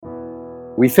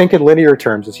We think in linear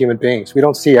terms as human beings. We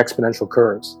don't see exponential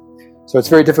curves. So it's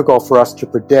very difficult for us to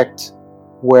predict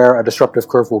where a disruptive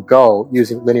curve will go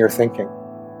using linear thinking.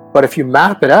 But if you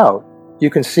map it out, you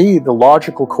can see the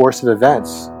logical course of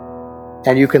events,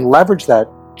 and you can leverage that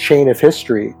chain of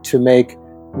history to make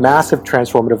massive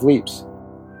transformative leaps.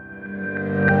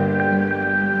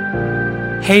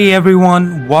 Hey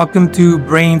everyone, welcome to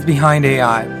Brains Behind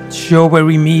AI, a show where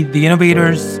we meet the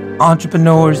innovators,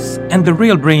 entrepreneurs, and the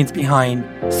real brains behind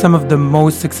some of the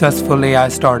most successful AI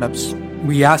startups.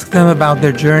 We ask them about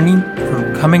their journey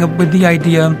from coming up with the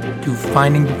idea to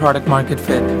finding the product market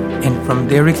fit, and from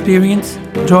their experience,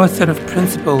 draw a set of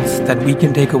principles that we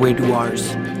can take away to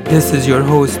ours. This is your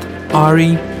host,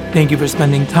 Ari. Thank you for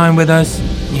spending time with us,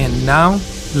 and now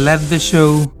let the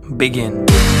show begin.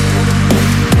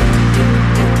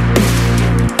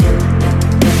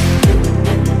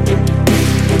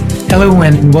 Hello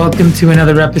and welcome to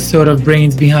another episode of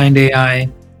Brains Behind AI.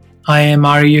 I am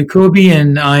Ari Yacobi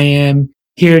and I am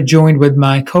here joined with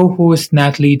my co-host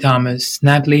Natalie Thomas.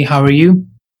 Natalie, how are you?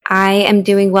 I am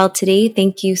doing well today.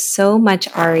 Thank you so much,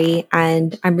 Ari.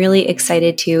 And I'm really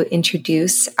excited to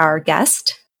introduce our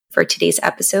guest for today's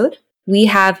episode. We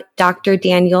have Dr.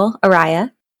 Daniel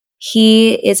Araya.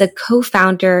 He is a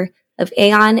co-founder of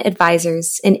Aon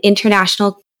Advisors, an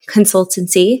international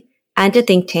consultancy and a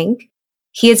think tank.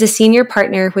 He is a senior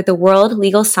partner with the World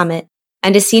Legal Summit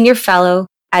and a senior fellow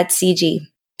at CG.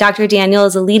 Dr. Daniel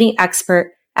is a leading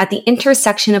expert at the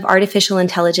intersection of artificial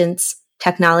intelligence,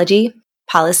 technology,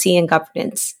 policy, and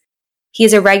governance. He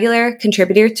is a regular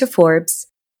contributor to Forbes.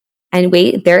 And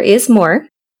wait, there is more.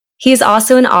 He is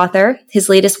also an author. His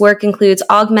latest work includes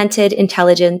Augmented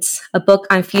Intelligence, a book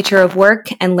on future of work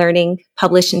and learning,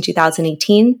 published in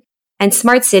 2018, and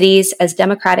Smart Cities as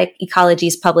Democratic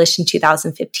Ecologies, published in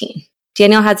 2015.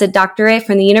 Daniel has a doctorate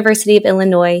from the University of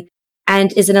Illinois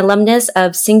and is an alumnus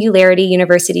of Singularity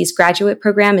University's graduate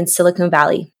program in Silicon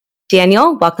Valley.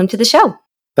 Daniel, welcome to the show.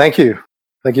 Thank you.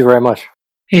 Thank you very much.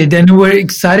 Hey, Daniel, we're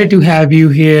excited to have you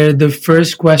here. The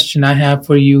first question I have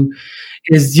for you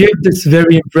is you have this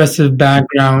very impressive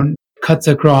background, cuts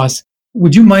across.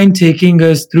 Would you mind taking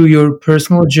us through your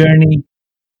personal journey?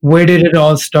 Where did it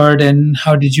all start and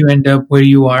how did you end up where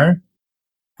you are?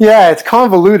 Yeah, it's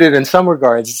convoluted in some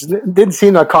regards. It didn't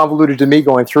seem that convoluted to me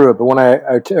going through it, but when I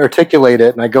articulate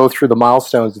it and I go through the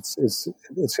milestones,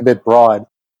 it's a bit broad.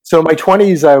 So in my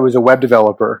 20s, I was a web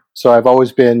developer. So I've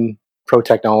always been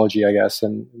pro-technology, I guess,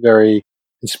 and very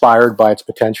inspired by its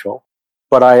potential.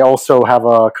 But I also have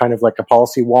a kind of like a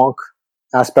policy wonk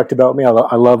aspect about me.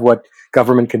 I love what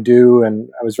government can do,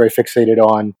 and I was very fixated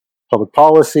on public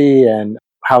policy and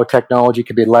how technology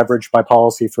could be leveraged by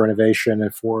policy for innovation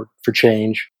and for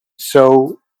change.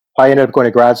 So I ended up going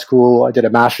to grad school. I did a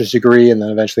master's degree and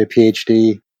then eventually a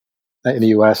PhD in the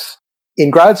US. In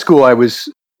grad school,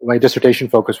 my dissertation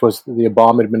focus was the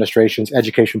Obama administration's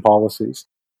education policies.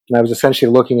 And I was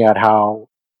essentially looking at how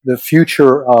the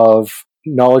future of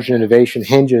knowledge and innovation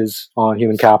hinges on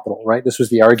human capital, right? This was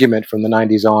the argument from the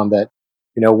 90s on that,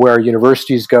 where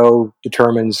universities go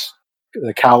determines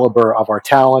the caliber of our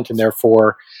talent and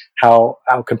therefore how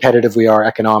competitive we are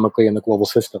economically in the global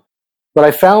system. But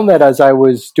I found that as I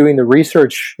was doing the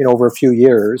research, over a few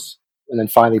years, and then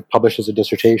finally published as a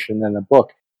dissertation and a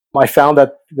book, I found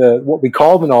that what we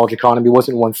call the knowledge economy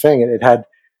wasn't one thing. It had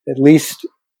at least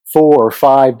 4 or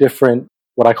 5 different,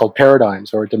 what I called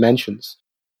paradigms or dimensions,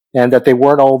 and that they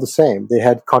weren't all the same. They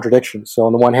had contradictions. So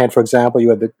on the one hand, for example, you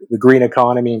had the green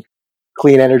economy,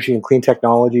 clean energy and clean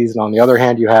technologies. And on the other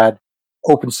hand, you had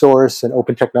open source and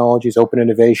open technologies, open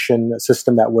innovation, a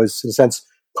system that was, in a sense,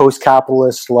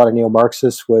 post-capitalist. A lot of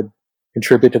neo-Marxists would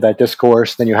contribute to that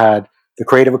discourse. Then you had the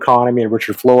creative economy in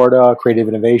Richard Florida, creative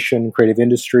innovation, creative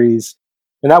industries.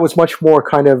 And that was much more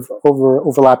kind of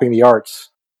overlapping the arts.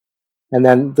 And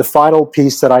then the final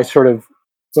piece that I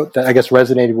guess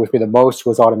resonated with me the most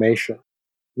was automation.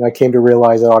 And I came to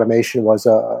realize that automation was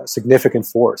a significant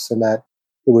force and that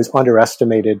it was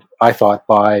underestimated, I thought,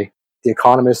 by the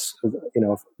economists,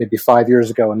 maybe 5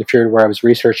 years ago in the period where I was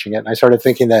researching it. And I started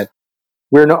thinking that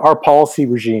our policy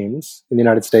regimes in the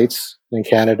United States and in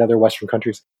Canada, other Western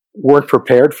countries, weren't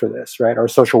prepared for this, right? Our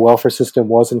social welfare system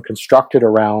wasn't constructed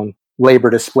around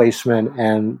labor displacement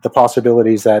and the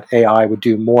possibilities that AI would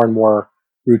do more and more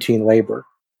routine labor.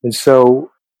 And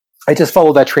so I just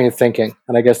followed that train of thinking.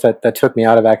 And I guess that took me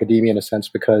out of academia in a sense,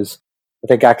 because I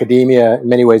think academia in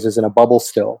many ways is in a bubble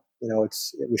still. It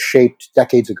was shaped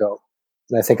decades ago.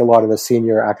 And I think a lot of the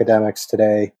senior academics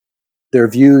today, their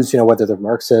views, whether they're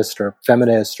Marxist or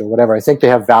feminist or whatever, I think they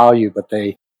have value, but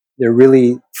they're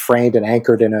really framed and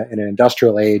anchored in an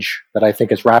industrial age that I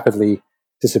think is rapidly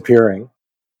disappearing.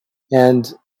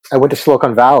 And I went to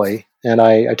Silicon Valley, and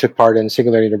I took part in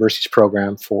Singularity University's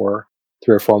program for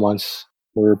 3 or 4 months.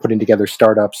 We were putting together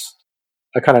startups.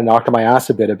 I kind of knocked my ass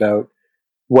a bit about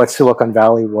what Silicon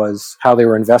Valley was, how they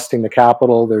were investing the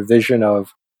capital, their vision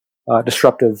of the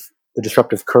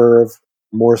disruptive curve,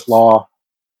 Moore's law,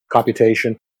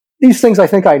 computation. These things I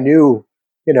think I knew,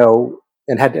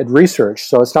 and had researched.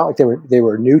 So it's not like they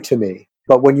were new to me.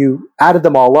 But when you added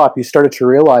them all up, you started to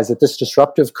realize that this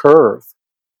disruptive curve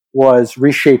was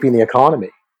reshaping the economy.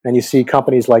 And you see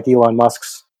companies like Elon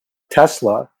Musk's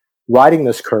Tesla riding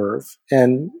this curve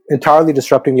and entirely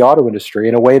disrupting the auto industry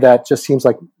in a way that just seems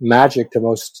like magic to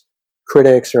most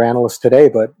critics or analysts today,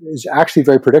 but is actually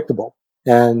very predictable.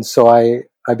 And so I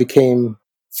became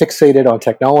fixated on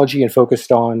technology and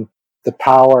focused on the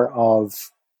power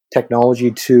of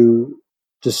technology to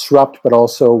disrupt but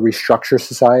also restructure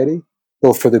society,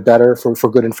 both for the better, for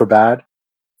good and for bad.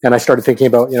 And I started thinking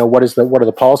about, what are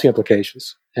the policy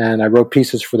implications? And I wrote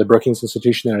pieces for the Brookings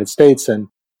Institution in the United States and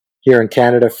here in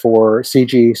Canada for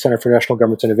CG, Center for National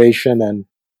Government Innovation. And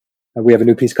we have a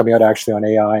new piece coming out actually on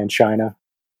AI in China.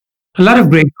 A lot of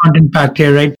great content packed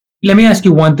here, right? Let me ask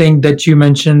you one thing that you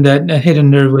mentioned that hit a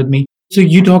nerve with me. So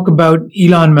you talk about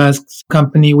Elon Musk's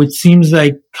company, which seems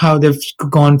like how they've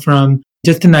gone from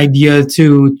just an idea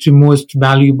to most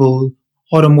valuable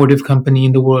automotive company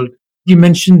in the world. You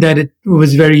mentioned that it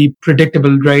was very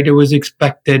predictable, right? It was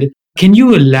expected. Can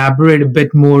you elaborate a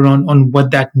bit more on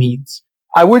what that means?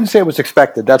 I wouldn't say it was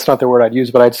expected. That's not the word I'd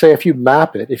use, but I'd say if you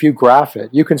map it, if you graph it,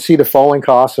 you can see the falling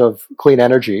costs of clean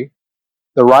energy,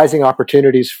 the rising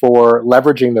opportunities for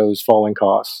leveraging those falling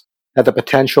costs, and the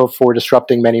potential for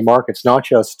disrupting many markets, not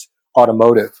just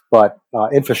automotive, but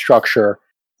infrastructure,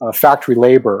 factory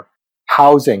labor,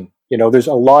 housing. There's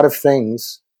a lot of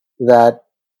things that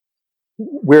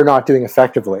we're not doing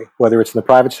effectively, whether it's in the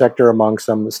private sector among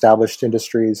some established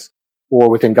industries or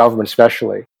within government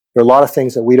especially. There are a lot of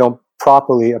things that we don't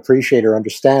properly appreciate or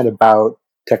understand about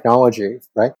technology,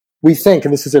 right? We think,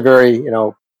 and this is a very,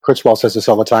 Kurzweil says this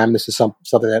all the time, this is something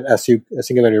that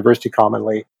Singularity University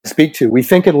commonly speak to. We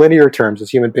think in linear terms as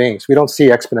human beings. We don't see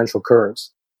exponential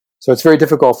curves. So it's very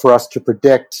difficult for us to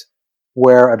predict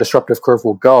where a disruptive curve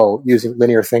will go using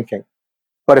linear thinking.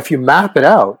 But if you map it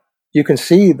out, you can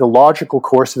see the logical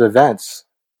course of events,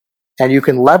 and you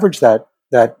can leverage that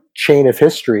chain of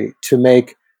history to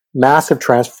make massive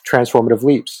transformative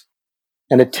leaps.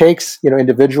 And it takes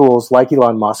individuals like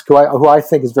Elon Musk, who I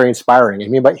think is very inspiring. I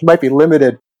mean, he might be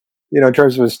limited, in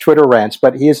terms of his Twitter rants,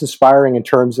 but he is inspiring in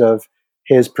terms of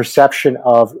his perception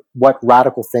of what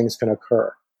radical things can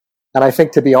occur. And I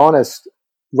think, to be honest,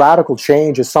 radical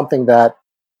change is something that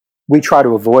we try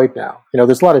to avoid now.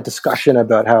 There's a lot of discussion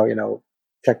about how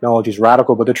technology is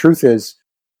radical, but the truth is,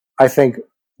 I think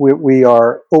we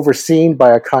are overseen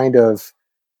by a kind of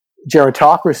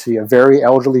gerontocracy of very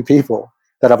elderly people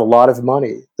that have a lot of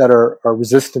money that are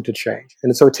resistant to change.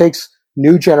 And so it takes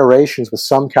new generations with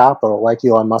some capital, like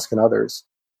Elon Musk and others,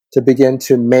 to begin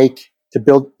to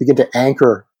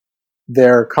anchor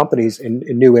their companies in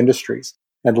new industries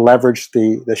and leverage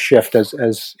the shift as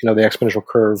the exponential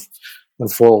curve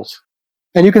unfolds.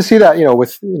 And you can see that,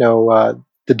 with,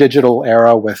 the digital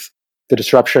era, with the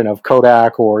disruption of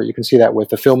Kodak, or you can see that with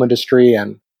the film industry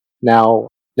and now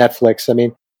Netflix. I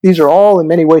mean, these are all in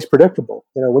many ways predictable.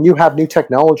 When you have new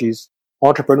technologies,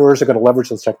 entrepreneurs are going to leverage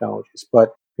those technologies,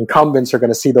 but incumbents are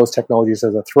going to see those technologies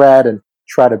as a threat and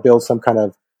try to build some kind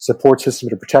of support system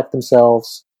to protect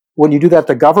themselves. When you do that at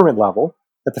the government level,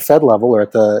 at the Fed level, or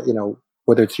at the,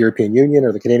 whether it's the European Union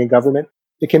or the Canadian government,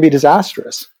 it can be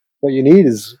disastrous. What you need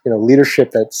is,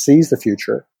 leadership that sees the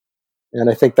future. And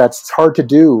I think that's hard to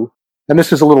do. And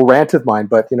this is a little rant of mine,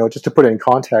 but, just to put it in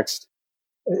context,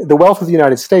 the wealth of the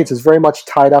United States is very much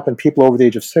tied up in people over the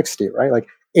age of 60, right? Like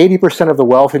 80% of the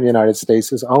wealth in the United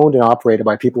States is owned and operated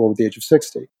by people over the age of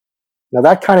 60. Now,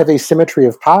 that kind of asymmetry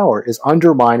of power is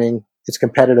undermining its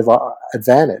competitive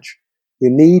advantage. You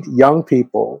need young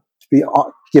people to be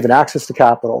given access to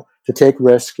capital, to take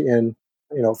risk in,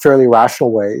 fairly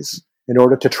rational ways in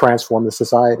order to transform the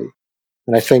society.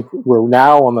 And I think we're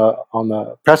now on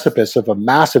the precipice of a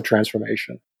massive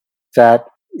transformation that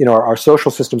our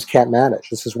social systems can't manage.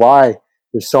 This is why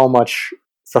there's so much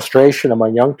frustration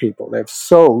among young people. They have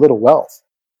so little wealth.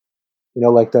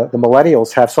 Like the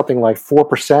millennials have something like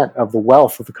 4% of the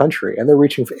wealth of the country, and they're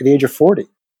reaching the age of 40.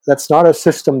 That's not a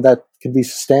system that can be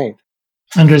sustained.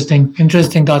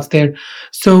 Interesting thoughts there.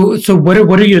 So what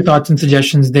are your thoughts and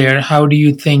suggestions there? How do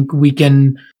you think we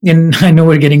can? And I know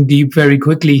we're getting deep very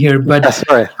quickly here, but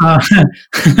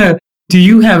do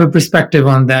you have a perspective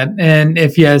on that? And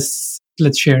if yes,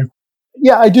 let's share.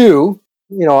 Yeah, I do.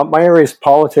 my area is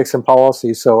politics and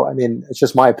policy, so I mean, it's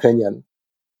just my opinion.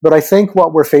 But I think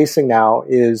what we're facing now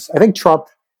is, I think Trump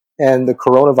and the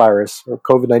coronavirus or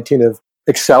COVID-19 have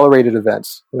accelerated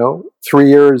events. 3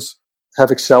 years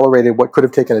have accelerated what could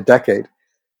have taken a decade.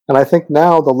 And I think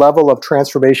now the level of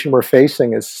transformation we're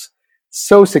facing is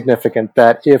so significant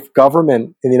that if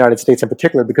government in the United States in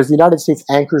particular, because the United States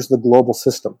anchors the global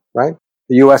system, right?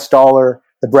 The US dollar,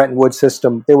 the Bretton Woods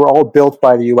system, they were all built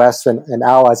by the US and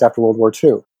allies after World War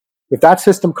II. If that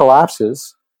system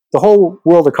collapses, the whole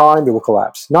world economy will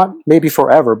collapse. Not maybe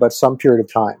forever, but some period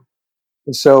of time.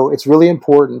 And so it's really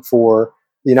important for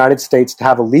the United States to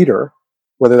have a leader,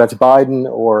 whether that's Biden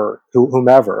or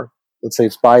whomever. Let's say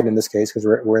it's Biden in this case, because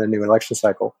we're in a new election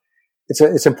cycle.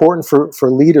 It's important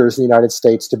for leaders in the United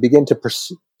States to begin to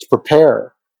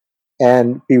prepare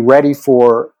and be ready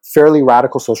for fairly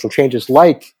radical social changes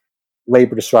like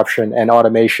labor disruption and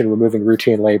automation, removing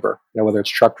routine labor, whether it's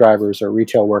truck drivers or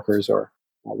retail workers or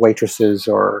waitresses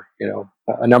or,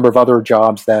 a number of other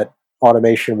jobs that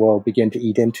automation will begin to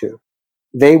eat into.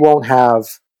 They won't have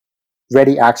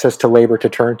ready access to labor to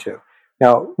turn to.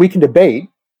 Now, we can debate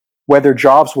whether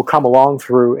jobs will come along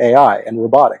through AI and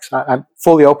robotics. I'm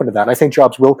fully open to that. I think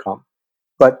jobs will come.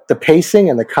 But the pacing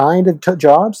and the kind of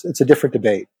jobs, it's a different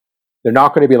debate. They're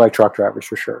not going to be like truck drivers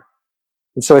for sure.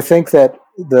 And so I think that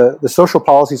the social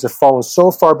policies have fallen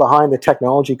so far behind the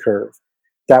technology curve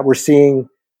that we're seeing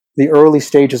the early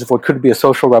stages of what could be a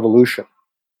social revolution,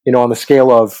 on the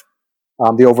scale of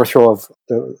the overthrow of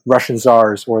the Russian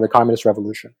czars or the communist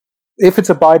revolution. If it's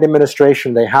a Biden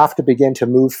administration, they have to begin to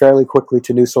move fairly quickly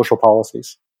to new social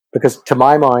policies, because to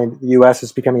my mind, the U.S.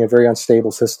 is becoming a very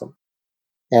unstable system.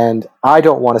 And I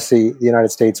don't want to see the United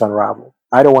States unravel.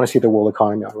 I don't want to see the world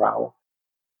economy unravel.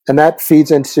 And that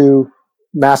feeds into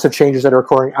massive changes that are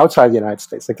occurring outside the United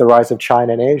States, like the rise of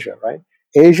China and Asia, right?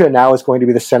 Asia now is going to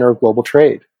be the center of global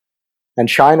trade. And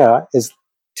China is,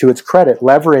 to its credit,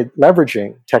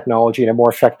 leveraging technology in a more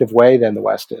effective way than the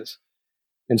West is.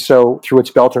 And so through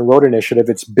its Belt and Road Initiative,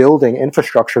 it's building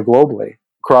infrastructure globally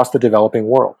across the developing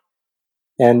world.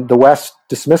 And the West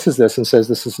dismisses this and says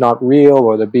this is not real,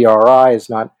 or the BRI is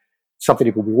not something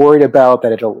to be worried about,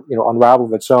 that it'll unravel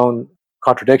of its own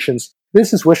contradictions.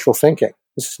 This is wishful thinking.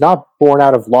 This is not born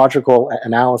out of logical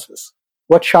analysis.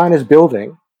 What China is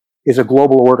building is a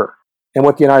global order. And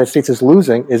what the United States is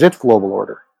losing is its global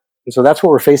order. And so that's what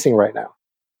we're facing right now.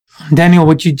 Daniel,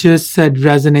 what you just said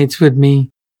resonates with me.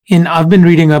 And I've been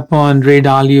reading up on Ray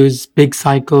Dalio's Big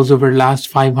Cycles over the last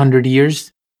 500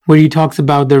 years, where he talks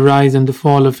about the rise and the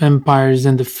fall of empires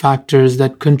and the factors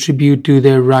that contribute to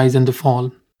their rise and the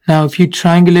fall. Now, if you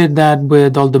triangulate that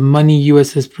with all the money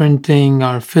US is printing,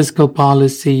 our fiscal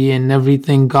policy, and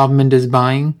everything government is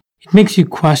buying, it makes you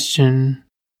question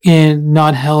and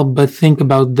not help but think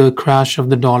about the crash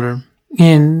of the dollar.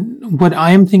 And what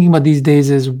I am thinking about these days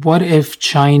is, what if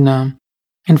China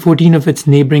and 14 of its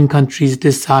neighboring countries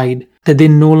decide that they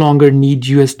no longer need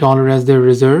US dollar as their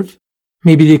reserve?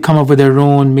 Maybe they come up with their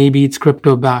own, maybe it's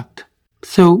crypto backed.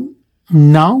 So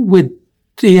now with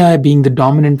AI being the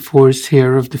dominant force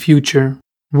here of the future,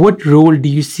 what role do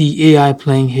you see AI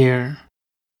playing here?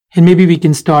 And maybe we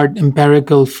can start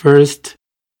empirical first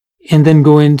and then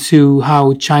go into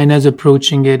how China is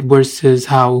approaching it versus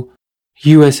how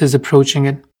US is approaching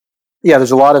it. Yeah,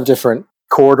 there's a lot of different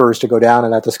corridors to go down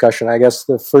in that discussion. I guess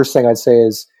the first thing I'd say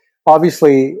is,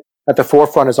 obviously at the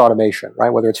forefront is automation,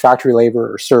 right? Whether it's factory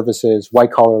labor or services,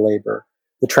 white collar labor,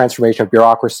 the transformation of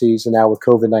bureaucracies, and now with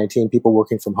COVID-19, people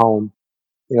working from home.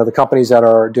 The companies that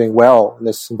are doing well in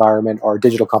this environment are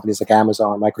digital companies like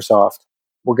Amazon, Microsoft.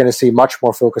 We're going to see much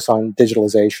more focus on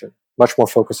digitalization, much more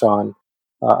focus on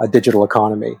a digital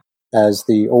economy as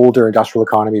the older industrial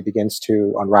economy begins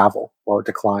to unravel or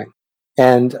decline.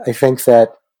 And I think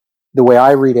that the way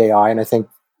I read AI, and I think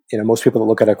most people that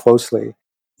look at it closely,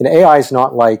 and AI is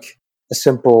not like it's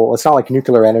not like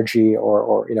nuclear energy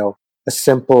or a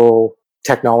simple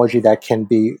technology that can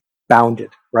be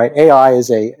bounded, right? AI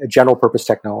is a general purpose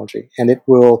technology, and it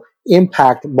will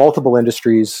impact multiple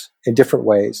industries in different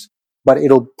ways, but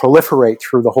it'll proliferate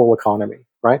through the whole economy,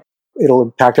 right? It'll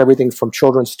impact everything from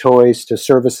children's toys to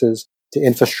services to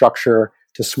infrastructure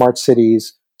to smart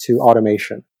cities to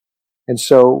automation. And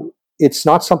so it's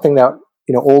not something that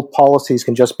old policies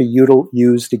can just be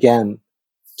used again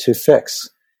to fix.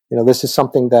 This is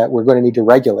something that we're going to need to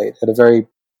regulate at a very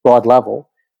broad level,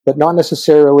 but not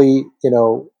necessarily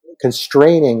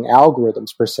constraining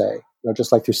algorithms per se,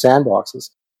 just like through sandboxes.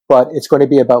 But it's going to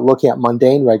be about looking at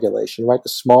mundane regulation, right? The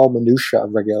small minutia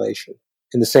of regulation,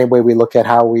 in the same way we look at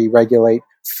how we regulate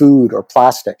food or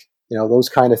plastic. Those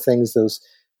kind of things, those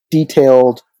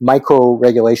detailed micro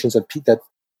regulations that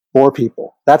bore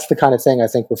people. That's the kind of thing I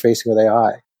think we're facing with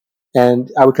AI.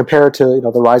 And I would compare it to,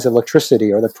 the rise of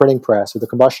electricity or the printing press or the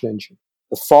combustion engine.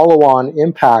 The follow-on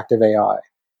impact of AI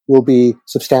will be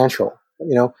substantial.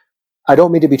 I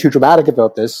don't mean to be too dramatic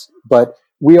about this, but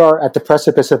we are at the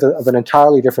precipice of an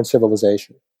entirely different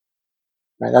civilization.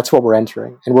 Right? That's what we're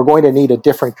entering. And we're going to need a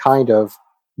different kind of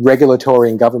regulatory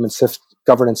and governance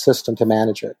system to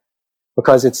manage it.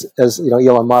 Because it's, as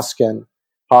Elon Musk and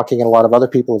Hawking and a lot of other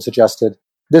people have suggested,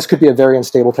 this could be a very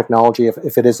unstable technology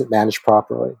if it isn't managed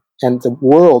properly. And the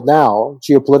world now,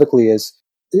 geopolitically, is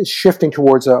shifting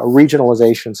towards a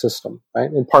regionalization system,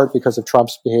 right? In part because of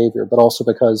Trump's behavior, but also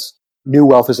because new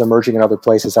wealth is emerging in other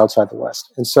places outside the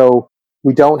West. And so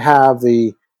we don't have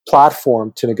the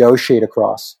platform to negotiate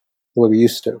across the way we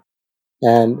used to.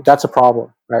 And that's a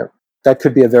problem, right? That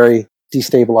could be a very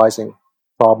destabilizing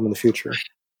problem in the future.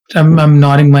 I'm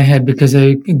nodding my head because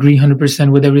I agree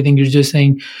 100% with everything you're just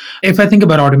saying. If I think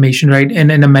about automation, right,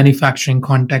 and in a manufacturing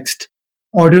context,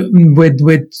 or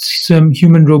with some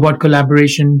human-robot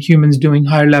collaboration, humans doing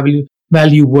higher level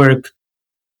value work,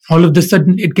 all of a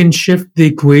sudden it can shift the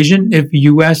equation if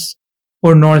US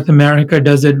or North America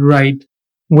does it right,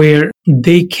 where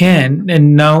they can,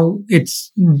 and now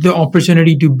it's the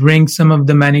opportunity to bring some of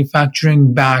the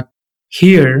manufacturing back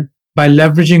here by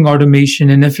leveraging automation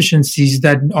and efficiencies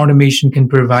that automation can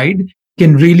provide,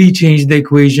 can really change the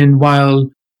equation while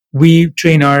we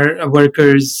train our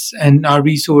workers and our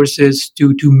resources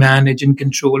to manage and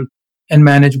control and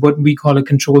manage what we call a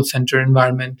control center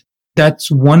environment. That's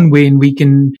one way and we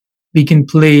can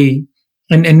play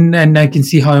and I can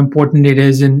see how important it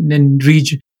is in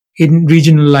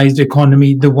regionalized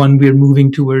economy, the one we're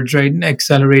moving towards, right?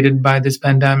 Accelerated by this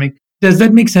pandemic. Does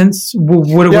that make sense?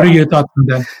 What are your thoughts on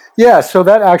that? Yeah, so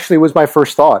that actually was my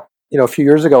first thought. A few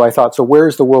years ago, I thought, so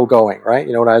where's the world going, right?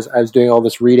 When I was doing all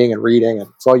this reading, and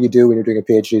it's all you do when you're doing a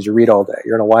PhD is you read all day.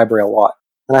 You're in a library a lot.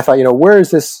 And I thought, where is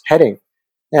this heading?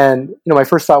 And, my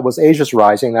first thought was Asia's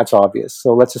rising. That's obvious.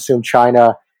 So let's assume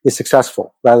China is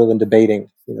successful rather than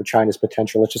debating, China's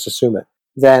potential. Let's just assume it.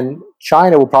 Then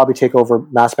China will probably take over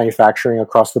mass manufacturing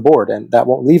across the board, and that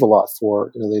won't leave a lot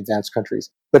for the advanced countries.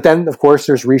 But then, of course,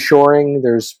 there's reshoring,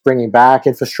 there's bringing back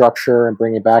infrastructure and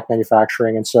bringing back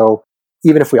manufacturing. And so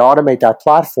even if we automate that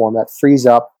platform, that frees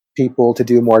up people to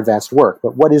do more advanced work.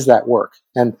 But what is that work?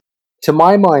 And to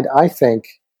my mind, I think,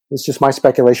 it's just my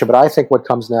speculation, but I think what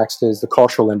comes next is the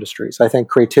cultural industries. I think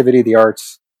creativity, the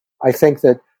arts, I think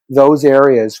that those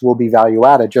areas will be value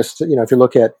added. Just, if you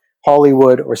look at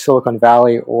Hollywood or Silicon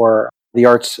Valley or the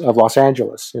arts of Los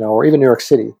Angeles, or even New York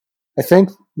City. I think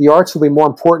the arts will be more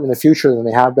important in the future than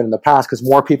they have been in the past because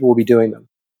more people will be doing them.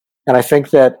 And I think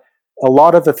that a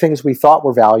lot of the things we thought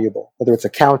were valuable, whether it's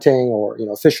accounting or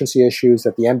efficiency issues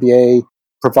that the MBA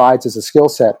provides as a skill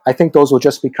set, I think those will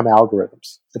just become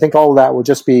algorithms. I think all of that will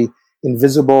just be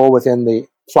invisible within the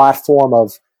platform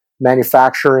of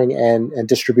manufacturing and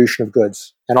distribution of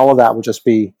goods. And all of that will just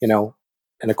be,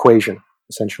 an equation,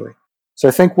 essentially. So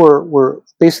I think we're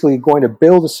basically going to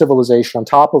build a civilization on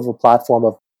top of a platform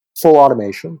of full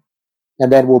automation.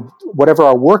 And then whatever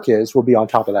our work is, will be on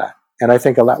top of that. And I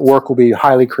think that work will be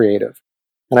highly creative.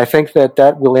 And I think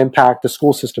that will impact the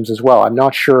school systems as well. I'm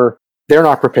not sure they're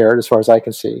not prepared as far as I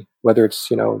can see, whether it's,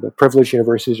 the privileged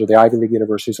universities or the Ivy League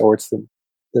universities, or it's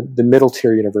the middle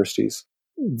tier universities.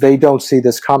 They don't see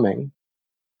this coming,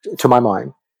 to my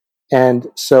mind. And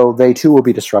so they too will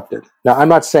be disrupted. Now, I'm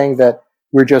not saying that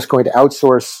we're just going to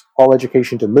outsource all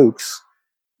education to MOOCs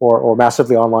or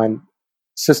massively online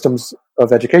systems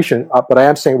of education, but I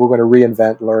am saying we're going to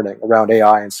reinvent learning around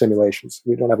AI and simulations.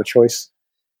 We don't have a choice.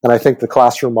 And I think the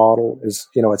classroom model is,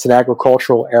 it's an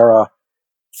agricultural era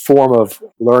form of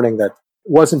learning that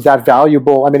wasn't that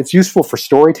valuable. I mean, it's useful for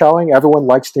storytelling. Everyone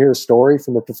likes to hear a story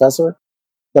from a professor,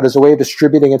 but as a way of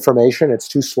distributing information, it's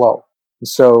too slow. And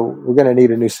so we're going to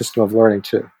need a new system of learning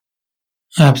too.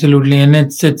 Absolutely. And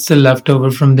it's a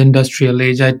leftover from the industrial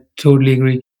age. I totally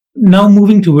agree. Now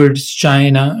moving towards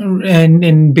China,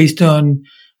 and based on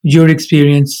your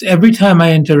experience, every time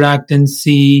I interact and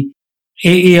see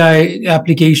AI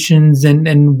applications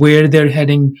and where they're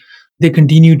heading, they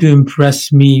continue to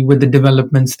impress me with the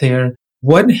developments there.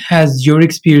 What has your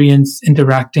experience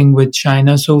interacting with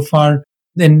China so far?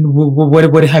 And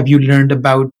what have you learned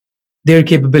about their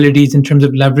capabilities in terms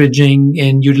of leveraging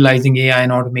and utilizing AI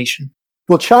and automation?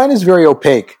 Well, China is very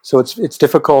opaque, so it's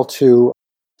difficult to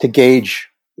gauge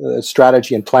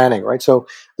strategy and planning, right? So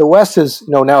the West is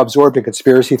now absorbed in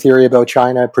conspiracy theory about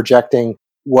China, projecting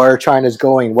where China is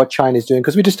going, what China is doing,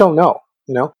 because we just don't know.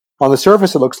 On the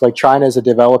surface, it looks like China is a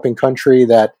developing country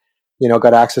that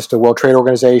got access to World Trade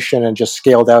Organization and just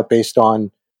scaled out based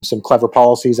on some clever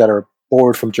policies that are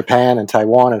borrowed from Japan and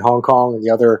Taiwan and Hong Kong and the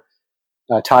other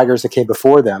tigers that came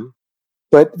before them.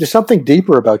 But there's something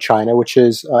deeper about China, which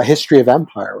is a history of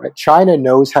empire, right? China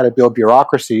knows how to build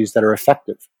bureaucracies that are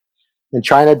effective. And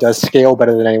China does scale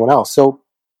better than anyone else. So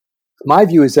my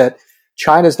view is that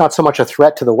China is not so much a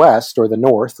threat to the West or the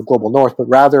North, the global North, but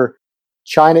rather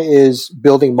China is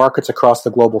building markets across the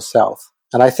global South.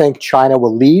 And I think China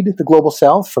will lead the global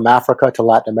South from Africa to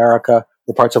Latin America,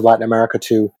 or parts of Latin America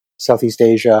to Southeast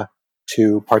Asia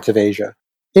to parts of Asia.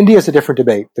 India is a different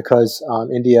debate because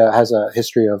India has a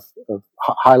history of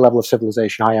high level of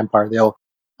civilization, high empire.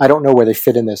 I don't know where they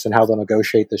fit in this and how they'll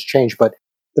negotiate this change. But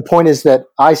the point is that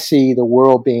I see the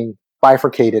world being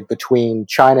bifurcated between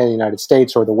China and the United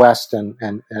States, or the West and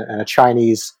a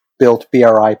Chinese-built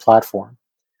BRI platform.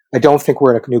 I don't think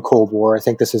we're in a new Cold War. I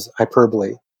think this is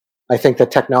hyperbole. I think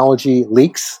that technology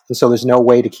leaks, and so there's no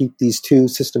way to keep these two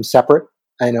systems separate.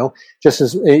 I know, just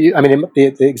as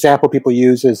the example people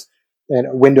use is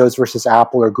Windows versus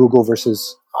Apple or Google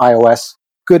versus iOS.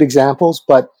 Good examples,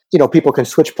 but people can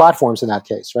switch platforms in that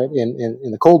case, right? In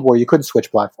the Cold War, you couldn't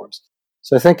switch platforms.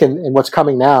 So I think in what's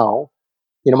coming now,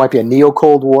 it might be a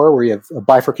neo-Cold War where you have a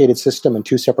bifurcated system and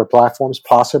two separate platforms.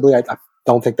 Possibly, I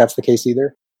don't think that's the case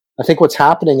either. I think what's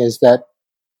happening is that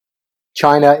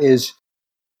China is,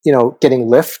 getting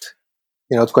lift.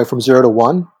 It's going from 0 to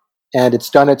 1, and it's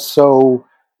done it so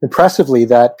impressively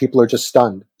that people are just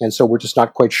stunned, and so we're just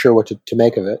not quite sure what to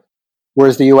make of it.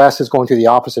 Whereas the U.S. is going through the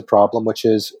opposite problem, which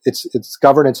is its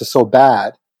governance is so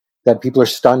bad that people are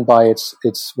stunned by its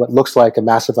what looks like a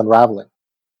massive unraveling.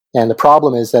 And the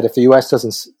problem is that if the U.S.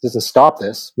 doesn't stop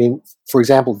this, for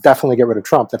example, definitely get rid of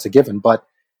Trump. That's a given. But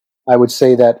I would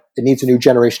say that it needs a new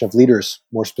generation of leaders,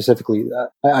 more specifically.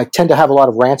 I tend to have a lot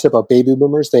of rants about baby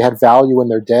boomers. They had value in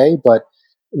their day, but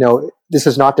this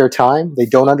is not their time. They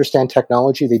don't understand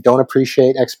technology. They don't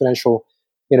appreciate exponential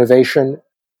innovation.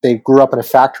 They grew up in a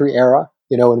factory era,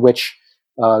 in which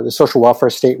the social welfare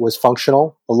state was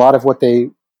functional. A lot of what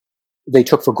they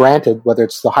took for granted, whether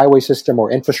it's the highway system or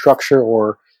infrastructure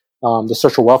or the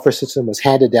social welfare system, was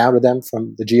handed down to them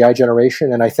from the GI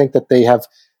generation. And I think that they have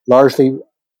largely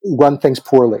run things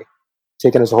poorly,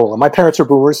 taken as a whole. And my parents are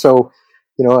boomers, so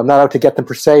I'm not out to get them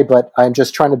per se, but I'm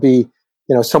just trying to be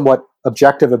somewhat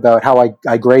objective about how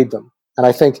I grade them. And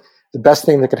I think the best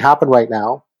thing that could happen right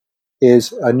now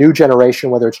is a new generation,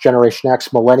 whether it's Generation X,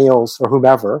 millennials, or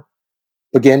whomever,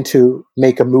 begin to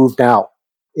make a move now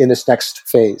in this next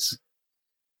phase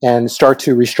and start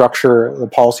to restructure the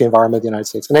policy environment of the United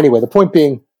States. And anyway, the point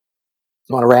being,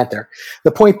 I want to rant there.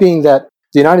 The point being that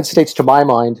the United States, to my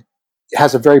mind,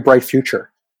 has a very bright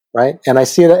future, right? And I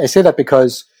say that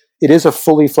because it is a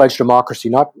fully fledged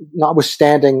democracy,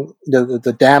 notwithstanding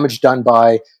the damage done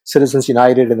by Citizens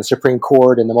United and the Supreme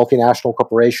Court and the multinational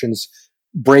corporations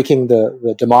breaking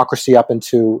the democracy up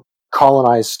into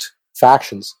colonized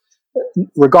factions.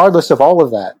 Regardless of all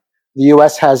of that, the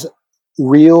U.S. has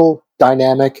real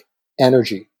dynamic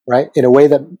energy, right? In a way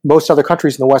that most other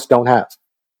countries in the West don't have.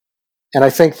 And I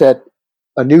think that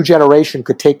a new generation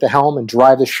could take the helm and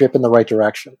drive the ship in the right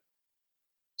direction.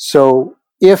 So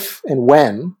if and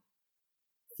when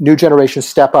new generations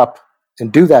step up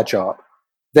and do that job,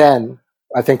 then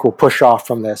I think we'll push off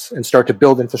from this and start to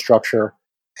build infrastructure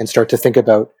and start to think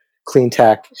about clean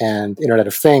tech and Internet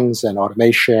of Things and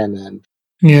automation and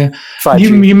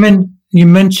 5G. You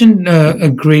mentioned a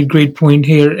great point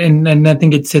here, and I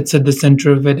think it sits at the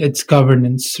center of it. It's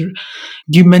governance.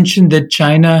 You mentioned that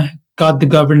China got the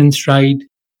governance right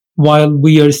while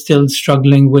we are still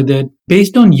struggling with it.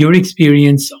 Based on your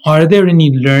experience, are there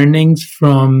any learnings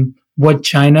from what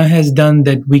China has done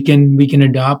that we can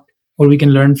adopt or we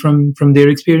can learn from their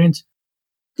experience?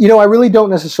 I really don't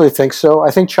necessarily think so.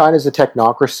 I think China is a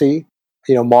technocracy,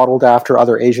 modeled after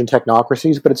other Asian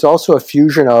technocracies, but it's also a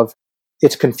fusion of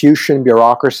its Confucian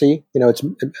bureaucracy. It's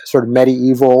sort of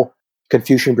medieval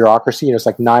Confucian bureaucracy. It's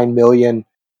like 9 million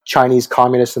Chinese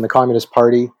communists in the Communist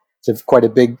Party. It's quite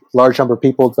a large number of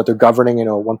people, but they're governing,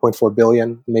 1.4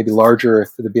 billion, maybe larger if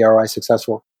the BRI is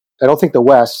successful. I don't think the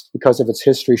West, because of its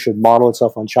history, should model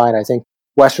itself on China. I think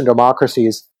Western democracy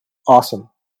is awesome,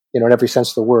 in every sense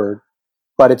of the word,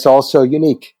 but it's also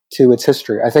unique to its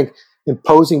history. I think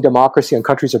imposing democracy on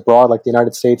countries abroad, like the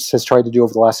United States has tried to do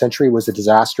over the last century, was a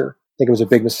disaster. I think it was a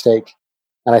big mistake.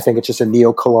 And I think it's just a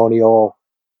neo-colonial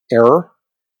error.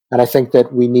 And I think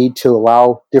that we need to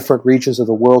allow different regions of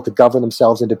the world to govern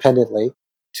themselves independently,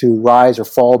 to rise or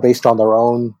fall based on their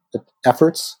own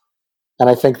efforts. And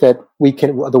I think that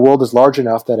the world is large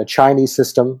enough that a Chinese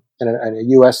system and a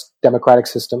U.S. democratic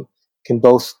system can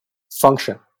both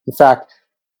function. In fact,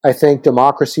 I think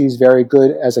democracy is very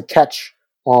good as a catch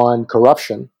on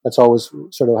corruption. That's always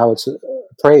sort of how it's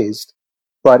praised.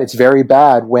 But it's very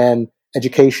bad when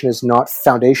education is not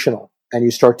foundational and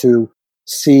you start to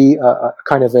see a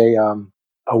kind of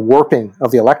a warping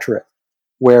of the electorate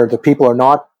where the people are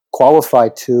not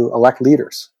qualified to elect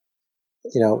leaders.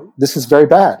 This is very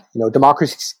bad.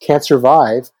 Democracies can't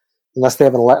survive unless they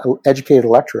have an educated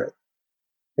electorate.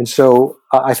 And so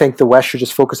I think the West should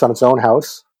just focus on its own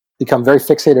house, become very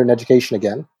fixated on education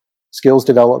again, skills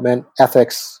development,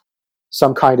 ethics,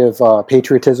 some kind of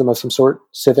patriotism of some sort,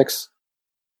 civics,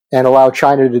 and allow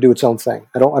China to do its own thing.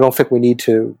 I don't think we need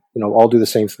to, all do the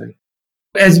same thing.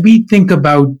 As we think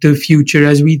about the future,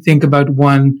 as we think about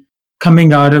one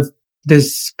coming out of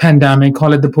this pandemic,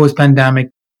 call it the post-pandemic,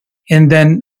 and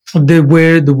then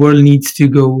where the world needs to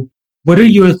go, what are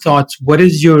your thoughts? What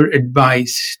is your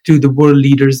advice to the world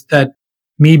leaders that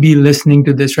may be listening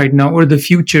to this right now, or the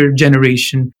future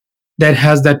generation that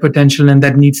has that potential and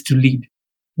that needs to lead?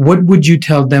 What would you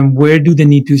tell them? Where do they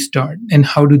need to start, and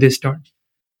how do they start?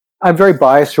 I'm very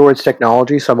biased towards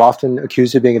technology, so I'm often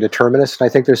accused of being a determinist, and I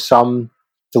think there's some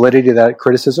validity to that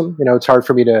criticism. It's hard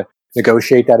for me to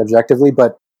negotiate that objectively,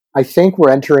 but I think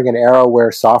we're entering an era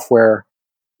where software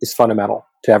is fundamental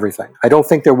to everything. I don't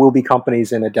think there will be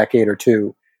companies in a decade or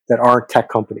two that aren't tech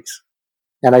companies.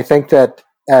 And I think that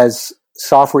as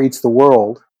software eats the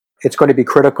world, it's going to be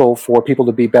critical for people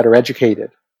to be better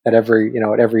educated at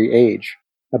every age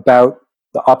about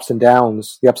the ups and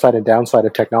downs, the upside and downside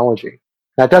of technology.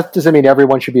 Now, that doesn't mean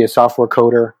everyone should be a software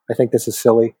coder. I think this is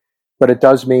silly. But it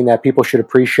does mean that people should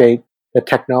appreciate that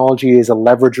technology is a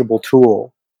leverageable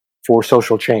tool for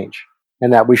social change,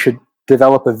 and that we should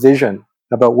develop a vision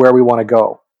about where we want to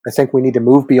go. I think we need to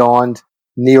move beyond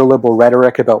neoliberal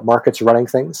rhetoric about markets running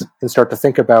things and start to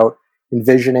think about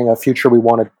envisioning a future we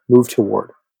want to move toward.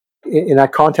 In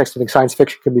that context, I think science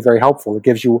fiction can be very helpful. It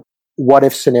gives you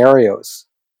what-if scenarios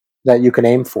that you can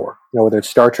aim for, whether it's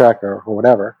Star Trek or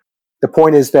whatever. The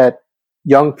point is that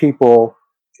young people,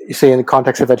 say in the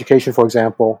context of education, for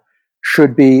example,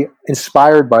 should be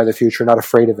inspired by the future, not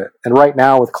afraid of it. And right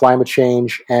now, with climate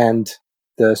change and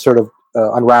the sort of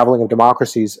unraveling of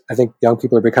democracies, I think young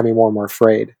people are becoming more and more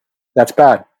afraid. That's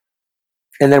bad.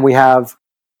 And then we have,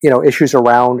 issues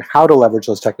around how to leverage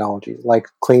those technologies, like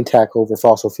clean tech over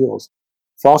fossil fuels.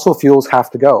 Fossil fuels have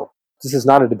to go. This is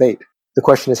not a debate. The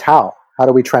question is how. How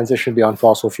do we transition beyond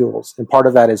fossil fuels? And part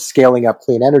of that is scaling up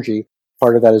clean energy.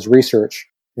 Part of that is research.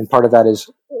 And part of that is,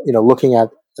 looking at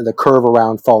the curve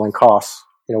around falling costs,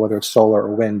 whether it's solar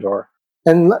or wind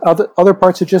and other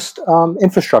parts of just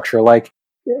infrastructure. Like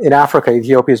in Africa,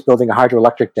 Ethiopia is building a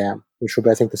hydroelectric dam, which will be,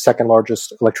 I think, the second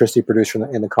largest electricity producer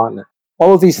in the continent.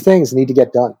 All of these things need to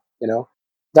get done,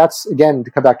 That's, again,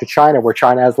 to come back to China, where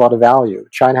China has a lot of value.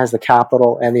 China has the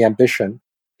capital and the ambition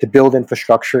to build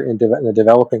infrastructure in the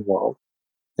developing world.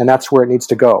 And that's where it needs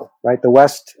to go, right? The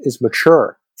West is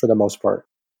mature for the most part.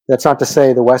 That's not to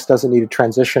say the West doesn't need to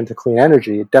transition to clean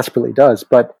energy. It desperately does.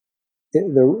 But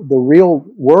the real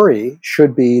worry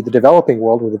should be the developing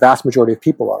world, where the vast majority of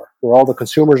people are, where all the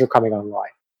consumers are coming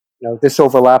online. This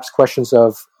overlaps questions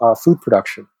of food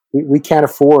production. We can't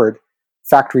afford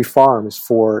factory farms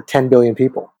for 10 billion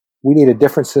people. We need a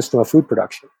different system of food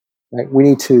production. Right? We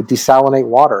need to desalinate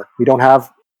water. We don't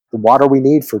have the water we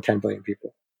need for 10 billion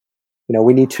people.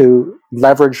 We need to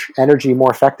leverage energy more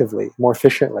effectively, more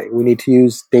efficiently. We need to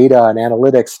use data and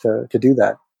analytics to do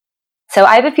that. So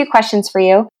I have a few questions for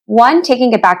you. One,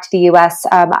 taking it back to the US,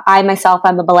 I myself,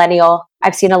 I'm a millennial.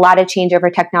 I've seen a lot of change over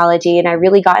technology, and I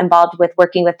really got involved with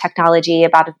working with technology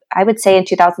about, I would say, in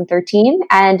 2013,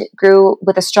 and grew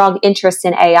with a strong interest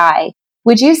in AI.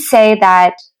 Would you say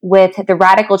that with the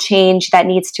radical change that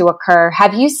needs to occur,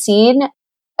 have you seen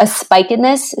a spike in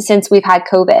this since we've had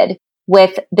COVID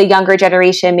with the younger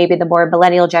generation, maybe the more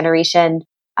millennial generation?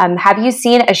 Have you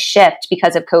seen a shift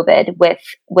because of COVID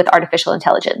with artificial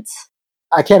intelligence?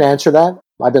 I can't answer that.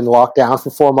 I've been locked down for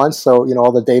 4 months, so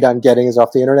all the data I'm getting is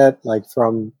off the internet, like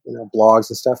from blogs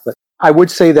and stuff. But I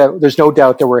would say that there's no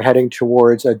doubt that we're heading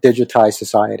towards a digitized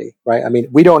society, right? I mean,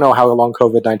 we don't know how long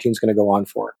COVID-19 is going to go on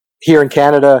for. Here in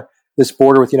Canada, this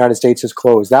border with the United States is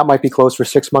closed. That might be closed for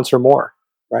 6 months or more,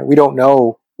 right? We don't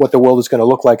know what the world is going to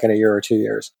look like in a year or 2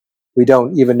 years. We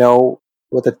don't even know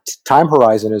what the time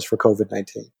horizon is for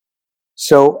COVID-19.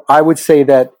 So I would say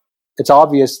that it's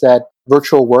obvious that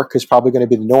virtual work is probably going to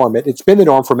be the norm. It's been the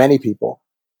norm for many people,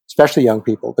 especially young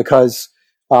people, because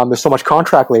there's so much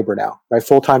contract labor now, right?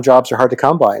 Full-time jobs are hard to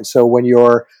come by. And so when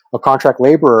you're a contract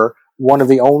laborer, one of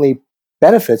the only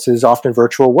benefits is often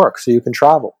virtual work, so you can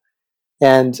travel.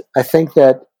 And I think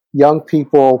that young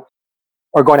people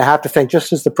are going to have to think,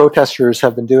 just as the protesters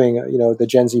have been doing, the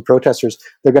Gen Z protesters,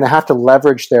 they're going to have to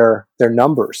leverage their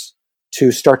numbers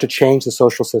to start to change the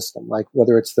social system, like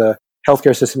whether it's the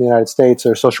healthcare system in the United States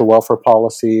or social welfare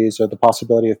policies or the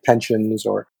possibility of pensions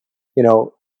or,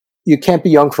 you can't be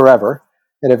young forever.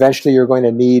 And eventually you're going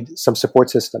to need some support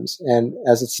systems. And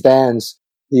as it stands,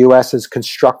 the U.S. is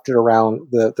constructed around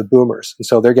the boomers. And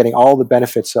so they're getting all the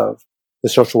benefits of the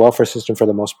social welfare system for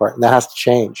the most part. And that has to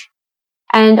change.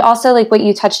 And also like what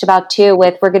you touched about too,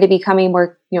 with we're going to be becoming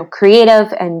more,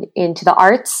 creative and into the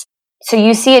arts. So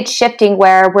you see it shifting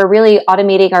where we're really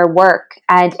automating our work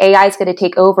and AI is going to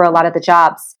take over a lot of the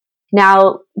jobs.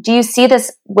 Now, do you see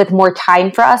this with more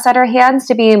time for us at our hands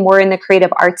to be more in the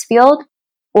creative arts field?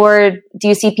 Or do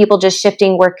you see people just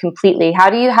shifting work completely? How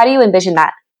do you envision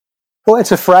that? Well,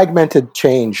 it's a fragmented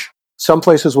change. Some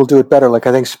places will do it better. Like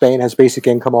I think Spain has basic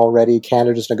income already.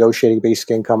 Canada's negotiating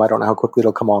basic income. I don't know how quickly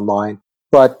it'll come online.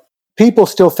 But people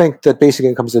still think that basic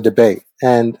income is a debate.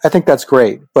 And I think that's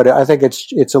great. But I think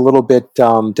it's a little bit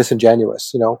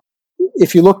disingenuous.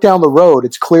 If you look down the road,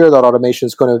 it's clear that automation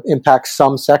is going to impact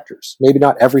some sectors. Maybe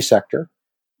not every sector.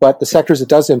 But the sectors it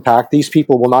does impact, these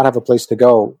people will not have a place to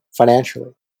go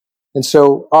financially. And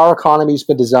so our economy has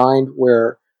been designed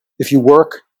where if you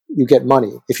work, you get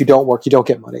money. If you don't work, you don't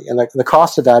get money. And the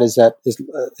cost of that is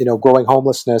growing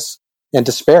homelessness and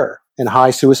despair and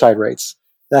high suicide rates.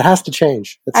 That has to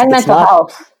change. And mental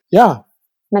health. Yeah.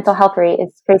 Mental health rate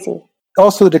is crazy.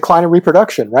 Also the decline in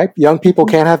reproduction, right? Young people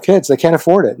can't have kids. They can't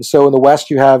afford it. And so in the West,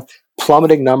 you have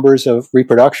plummeting numbers of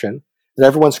reproduction and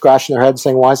everyone's scratching their head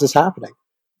saying, why is this happening?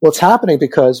 Well, it's happening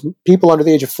because people under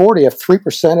the age of 40 have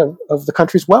 3% of the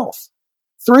country's wealth.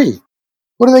 3.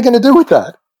 What are they going to do with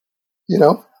that?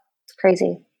 It's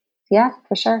crazy. Yeah,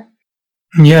 for sure.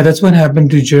 Yeah, that's what happened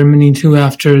to Germany too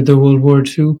after the World War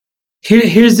II.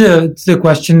 Here's the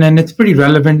question, and it's pretty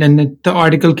relevant. And the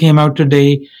article came out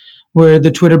today where the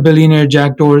Twitter billionaire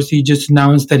Jack Dorsey just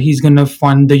announced that he's going to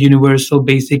fund the universal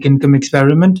basic income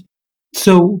experiment.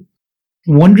 So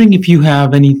wondering if you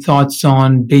have any thoughts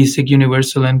on basic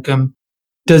universal income.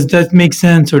 Does that make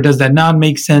sense or does that not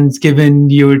make sense given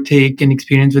your take and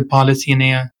experience with policy and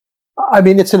AI? I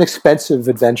mean, it's an expensive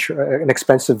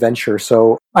venture.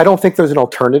 So I don't think there's an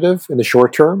alternative in the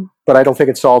short term, but I don't think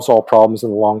it solves all problems in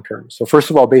the long term. So first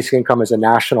of all, basic income is a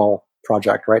national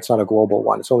project, right? It's not a global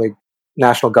one. It's only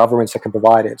national governments that can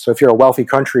provide it. So if you're a wealthy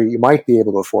country, you might be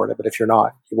able to afford it, but if you're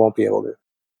not, you won't be able to.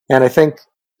 And I think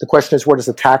the question is, where does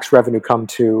the tax revenue come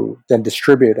to then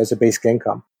distribute as a basic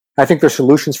income? I think there's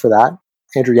solutions for that.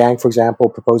 Andrew Yang, for example,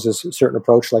 proposes a certain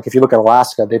approach. Like if you look at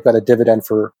Alaska, they've got a dividend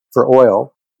for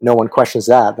oil. No one questions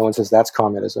that. No one says that's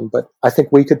communism. But I think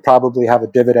we could probably have a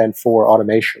dividend for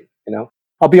automation.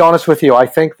 I'll be honest with you. I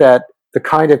think that the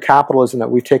kind of capitalism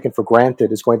that we've taken for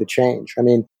granted is going to change. I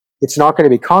mean, it's not going to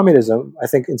be communism. I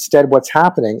think instead what's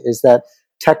happening is that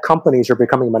tech companies are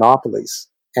becoming monopolies.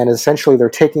 And essentially they're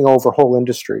taking over whole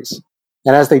industries.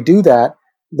 And as they do that,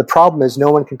 the problem is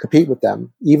no one can compete with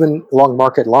them, even along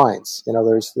market lines.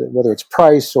 There's whether it's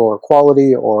price or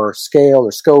quality or scale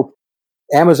or scope,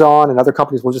 Amazon and other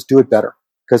companies will just do it better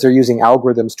because they're using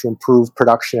algorithms to improve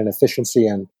production and efficiency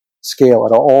and scale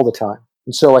at all the time.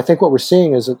 And so I think what we're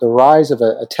seeing is that the rise of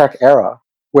a tech era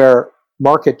where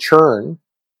market churn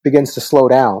begins to slow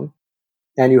down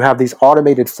and you have these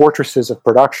automated fortresses of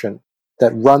production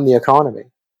that run the economy.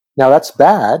 Now that's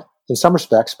bad in some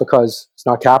respects because it's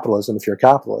not capitalism if you're a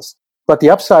capitalist. But the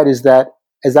upside is that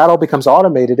as that all becomes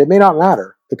automated, it may not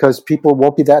matter because people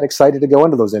won't be that excited to go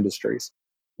into those industries.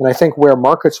 And I think where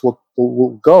markets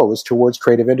will go is towards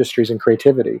creative industries and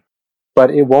creativity.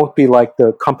 But it won't be like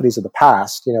the companies of the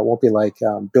past. It won't be like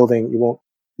building.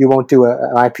 You won't do an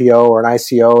IPO or an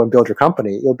ICO and build your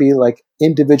company. It'll be like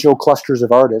individual clusters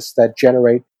of artists that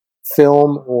generate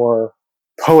film or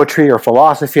poetry or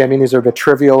philosophy. I mean, these are a bit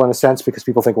trivial in a sense because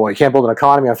people think, well, you can't build an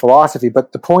economy on philosophy.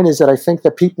 But the point is that I think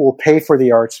that people will pay for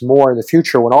the arts more in the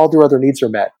future when all their other needs are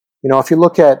met. If you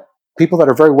look at people that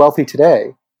are very wealthy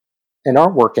today and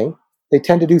aren't working, they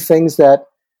tend to do things that,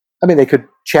 they could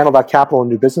channel that capital in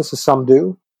new businesses, some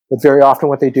do, but very often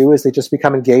what they do is they just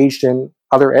become engaged in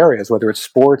other areas, whether it's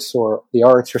sports or the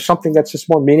arts or something that's just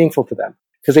more meaningful to them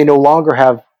because they no longer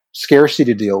have scarcity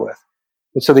to deal with.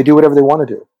 And so they do whatever they want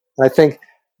to do. And I think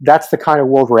that's the kind of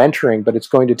world we're entering, but it's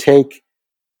going to take,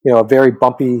 a very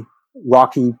bumpy,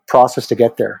 rocky process to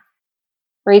get there.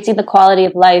 Raising the quality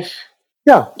of life.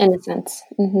 Yeah. In a sense.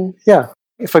 Mm-hmm. Yeah.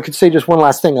 If I could say just one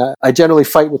last thing, I generally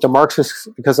fight with the Marxists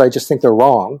because I just think they're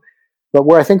wrong. But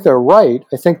where I think they're right,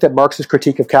 I think that Marx's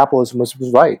critique of capitalism was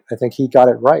right. I think he got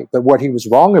it right. But what he was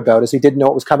wrong about is he didn't know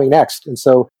what was coming next. And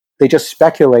so They just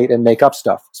speculate and make up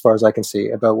stuff, as far as I can see,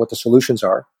 about what the solutions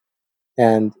are.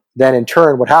 And then in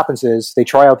turn, what happens is they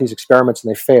try out these experiments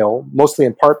and they fail, mostly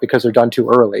in part because they're done too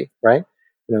early, right?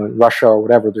 In Russia or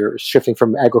whatever, they're shifting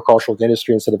from agricultural to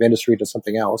industry instead of industry to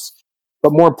something else.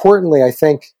 But more importantly, I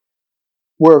think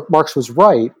where Marx was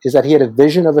right is that he had a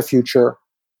vision of a future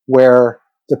where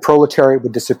the proletariat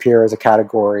would disappear as a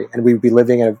category and we would be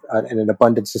living in an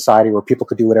abundant society where people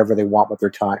could do whatever they want with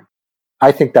their time.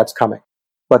 I think that's coming.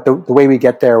 But the way we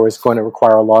get there is going to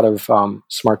require a lot of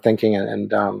smart thinking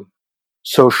and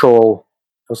social,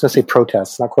 I was going to say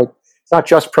protests, it's not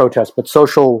just protests, but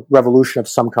social revolution of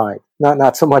some kind.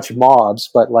 Not so much mobs,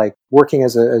 but like working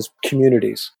as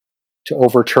communities to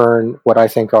overturn what I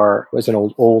think is an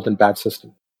old and bad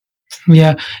system.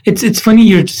 Yeah, it's funny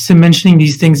you're just mentioning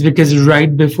these things because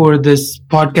right before this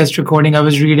podcast recording, I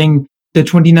was reading the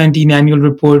 2019 annual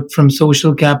report from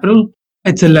Social Capital.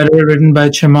 It's a letter written by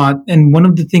Chamath, and one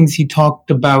of the things he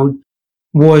talked about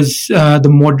was the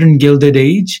modern Gilded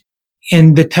Age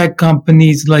and the tech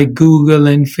companies like Google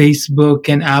and Facebook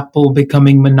and Apple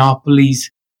becoming monopolies,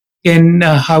 and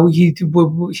how he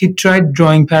tried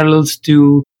drawing parallels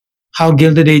to how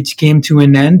Gilded Age came to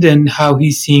an end and how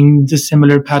he's seeing the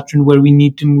similar pattern where we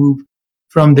need to move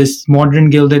from this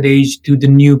modern Gilded Age to the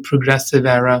new progressive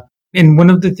era. And one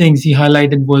of the things he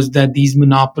highlighted was that these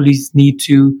monopolies need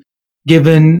to,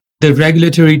 given the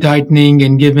regulatory tightening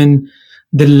and given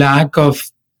the lack of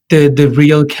the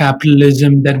real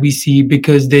capitalism that we see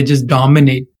because they just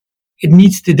dominate,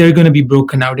 they're going to be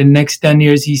broken out. In next 10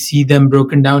 years, you see them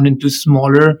broken down into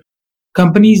smaller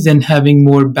companies and having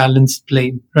more balanced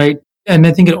play, right? And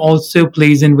I think it also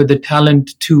plays in with the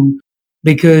talent too,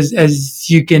 because as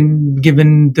you can,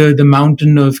 given the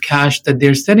mountain of cash that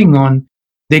they're sitting on,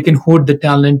 they can hoard the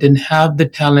talent and have the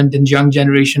talent and young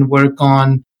generation work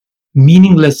on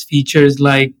meaningless features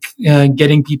like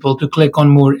getting people to click on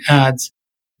more ads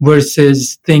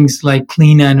versus things like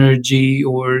clean energy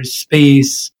or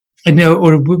space,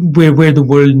 or where the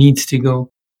world needs to go.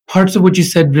 Parts of what you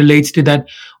said relates to that.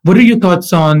 What are your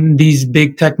thoughts on these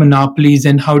big tech monopolies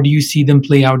and how do you see them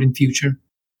play out in future?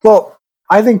 Well,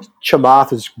 I think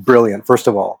Chamath is brilliant, first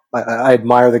of all. I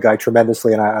admire the guy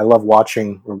tremendously, and I love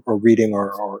watching or reading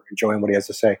or enjoying what he has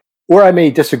to say. Where I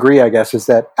may disagree, I guess, is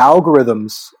that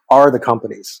algorithms are the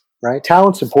companies, right?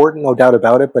 Talent's important, no doubt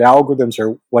about it, but algorithms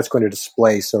are what's going to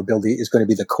displace or is going to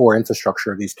be the core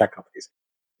infrastructure of these tech companies.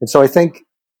 And so I think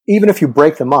even if you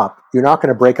break them up, you're not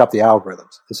going to break up the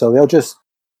algorithms. And so they'll just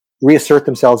reassert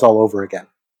themselves all over again,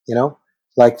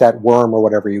 like that worm or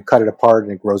whatever. You cut it apart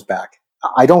and it grows back.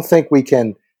 I don't think we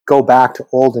can go back to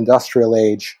old industrial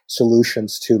age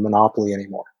solutions to monopoly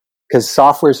anymore because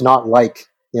software is not like,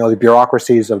 the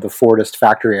bureaucracies of the Fordist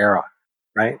factory era,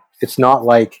 right? It's not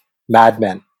like Mad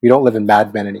Men. We don't live in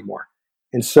Mad Men anymore.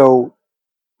 And so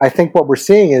I think what we're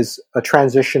seeing is a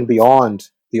transition beyond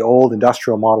the old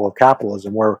industrial model of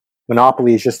capitalism where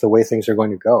monopoly is just the way things are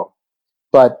going to go.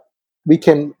 But we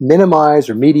can minimize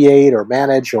or mediate or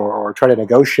manage or try to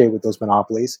negotiate with those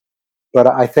monopolies. But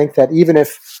I think that even if,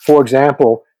 for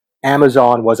example,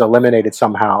 Amazon was eliminated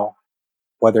somehow,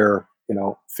 whether,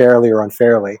 fairly or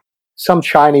unfairly, some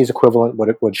Chinese equivalent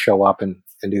would show up and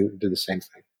do the same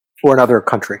thing. Or another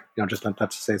country, just not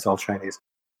to say it's all Chinese.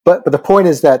 But the point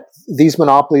is that these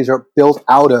monopolies are built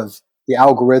out of the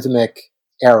algorithmic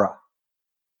era,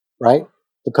 right?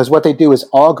 Because what they do is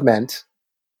augment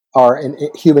our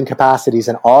human capacities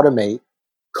and automate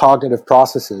cognitive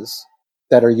processes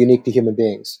that are unique to human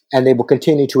beings. And they will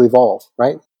continue to evolve,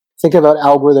 right? Think about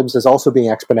algorithms as also being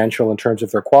exponential in terms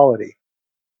of their quality,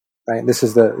 right? This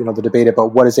is the debate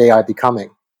about what is AI becoming,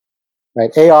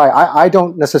 right? AI, I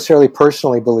don't necessarily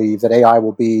personally believe that AI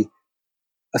will be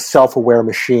a self-aware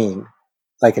machine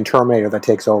like in Terminator that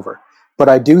takes over. But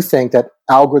I do think that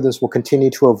algorithms will continue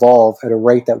to evolve at a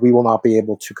rate that we will not be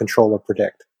able to control or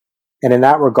predict. And in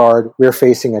that regard, we're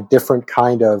facing a different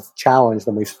kind of challenge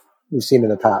than we've seen in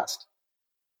the past.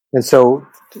 And so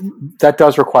that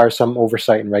does require some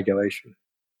oversight and regulation.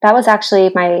 That was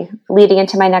actually leading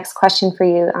into my next question for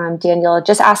you, Daniel,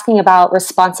 just asking about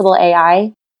responsible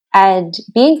AI and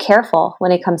being careful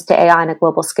when it comes to AI on a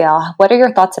global scale. What are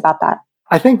your thoughts about that?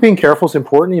 I think being careful is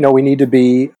important. We need to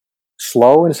be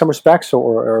slow in some respects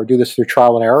or do this through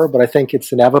trial and error, but I think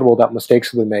it's inevitable that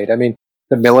mistakes will be made. I mean,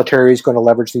 the military is going to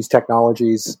leverage these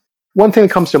technologies. One thing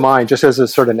that comes to mind, just as a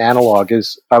sort of an analog,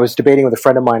 is I was debating with a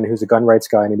friend of mine who's a gun rights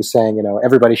guy, and he was saying,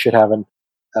 everybody should have an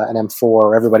M4,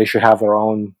 or everybody should have their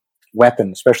own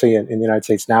weapon, especially in the United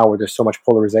States now where there's so much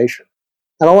polarization.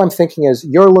 And all I'm thinking is,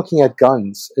 you're looking at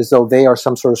guns as though they are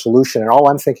some sort of solution, and all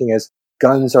I'm thinking is,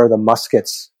 guns are the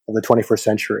muskets of the 21st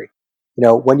century.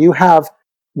 When you have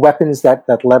weapons that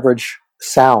leverage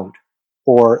sound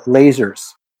or lasers.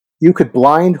 You could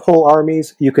blind whole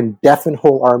armies, you can deafen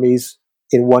whole armies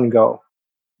in one go.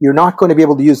 You're not going to be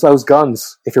able to use those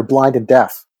guns if you're blind and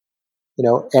deaf.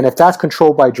 And if that's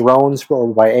controlled by drones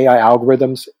or by AI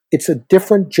algorithms, it's a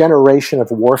different generation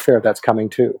of warfare that's coming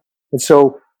too. And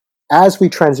so as we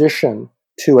transition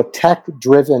to a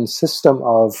tech-driven system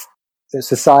of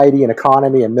society and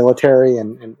economy and military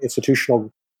and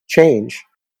institutional change,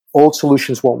 old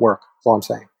solutions won't work, is all I'm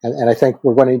saying. And I think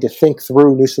we're going to need to think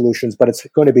through new solutions, but it's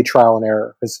going to be trial and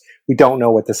error because we don't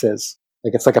know what this is.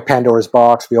 It's like a Pandora's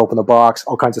box. We open the box,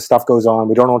 all kinds of stuff goes on.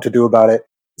 We don't know what to do about it.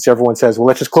 So everyone says, well,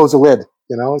 let's just close the lid.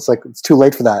 It's like, it's too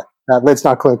late for that. That lid's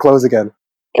not going to close again.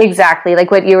 Exactly. Like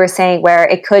what you were saying, where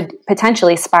it could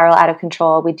potentially spiral out of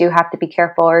control. We do have to be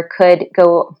careful, or could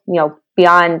go,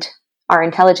 beyond our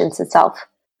intelligence itself.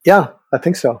 Yeah, I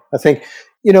think so. I think,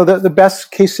 the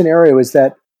best case scenario is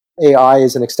that AI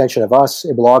is an extension of us.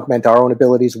 It will augment our own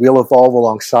abilities. We'll evolve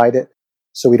alongside it.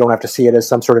 So we don't have to see it as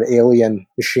some sort of alien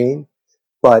machine.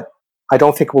 But I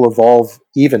don't think we'll evolve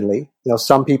evenly.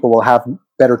 Some people will have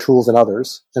better tools than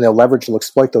others, and they'll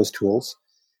exploit those tools.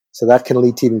 So that can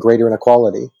lead to even greater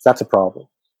inequality. That's a problem.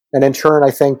 And in turn, I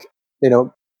think,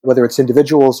 whether it's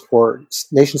individuals or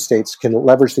nation states can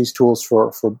leverage these tools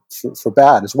for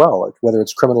bad as well, like whether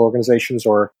it's criminal organizations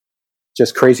or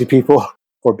just crazy people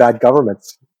or bad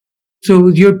governments. So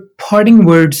your parting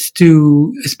words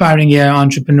to aspiring AI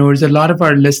entrepreneurs, a lot of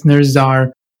our listeners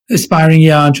are aspiring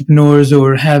AI entrepreneurs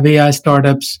or have AI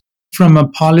startups. From a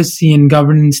policy and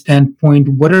governance standpoint,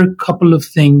 what are a couple of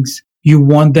things you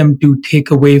want them to take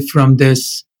away from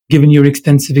this, given your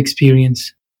extensive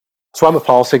experience? So I'm a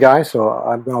policy guy, so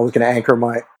I'm always going to anchor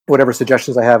my whatever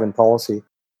suggestions I have in policy.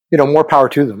 More power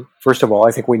to them. First of all,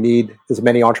 I think we need as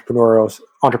many entrepreneurs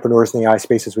in the AI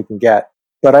space as we can get.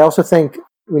 But I also think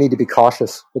we need to be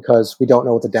cautious because we don't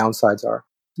know what the downsides are.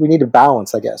 We need a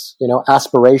balance, I guess,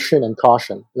 aspiration and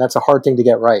caution. And that's a hard thing to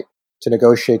get right, to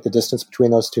negotiate the distance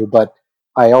between those two. But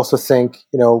I also think,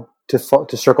 to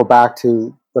circle back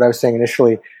to what I was saying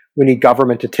initially, we need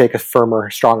government to take a firmer,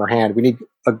 stronger hand. We need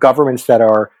governments that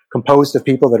are composed of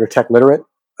people that are tech literate,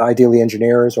 ideally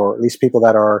engineers, or at least people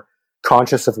that are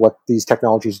conscious of what these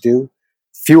technologies do.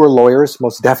 Fewer lawyers,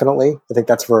 most definitely. I think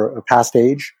that's for a past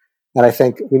age. And I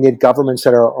think we need governments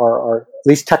that are at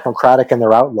least technocratic in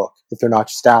their outlook, if they're not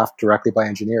staffed directly by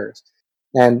engineers.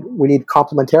 And we need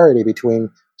complementarity between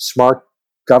smart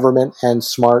government and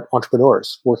smart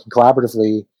entrepreneurs working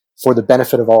collaboratively for the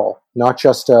benefit of all, not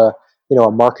just a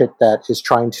market that is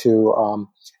trying to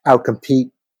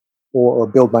outcompete or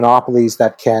build monopolies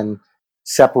that can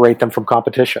separate them from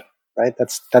competition. Right?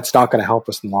 That's not going to help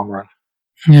us in the long run.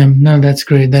 Yeah, no, that's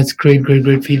great. That's great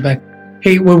feedback.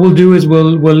 Hey, what we'll do is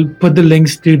we'll put the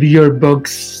links to your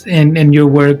books and your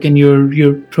work and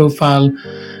your profile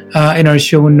in our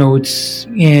show notes.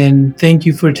 And thank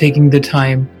you for taking the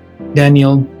time,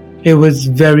 Daniel. It was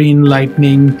very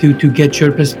enlightening to get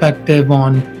your perspective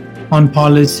on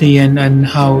policy and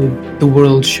how the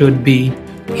world should be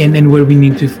and where we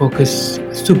need to focus.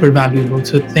 Super valuable.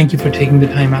 So thank you for taking the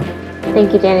time out.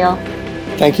 Thank you, Daniel.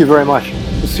 Thank you very much.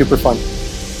 It was super fun.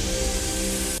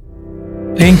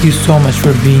 Thank you so much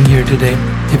for being here today.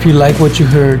 If you like what you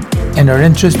heard and are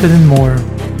interested in more,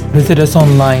 visit us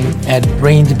online at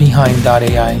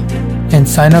brainsbehind.ai and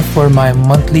sign up for my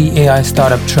monthly AI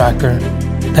startup tracker.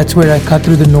 That's where I cut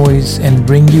through the noise and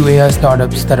bring you AI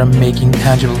startups that are making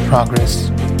tangible progress.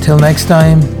 Till next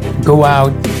time, go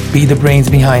out, be the brains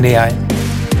behind AI.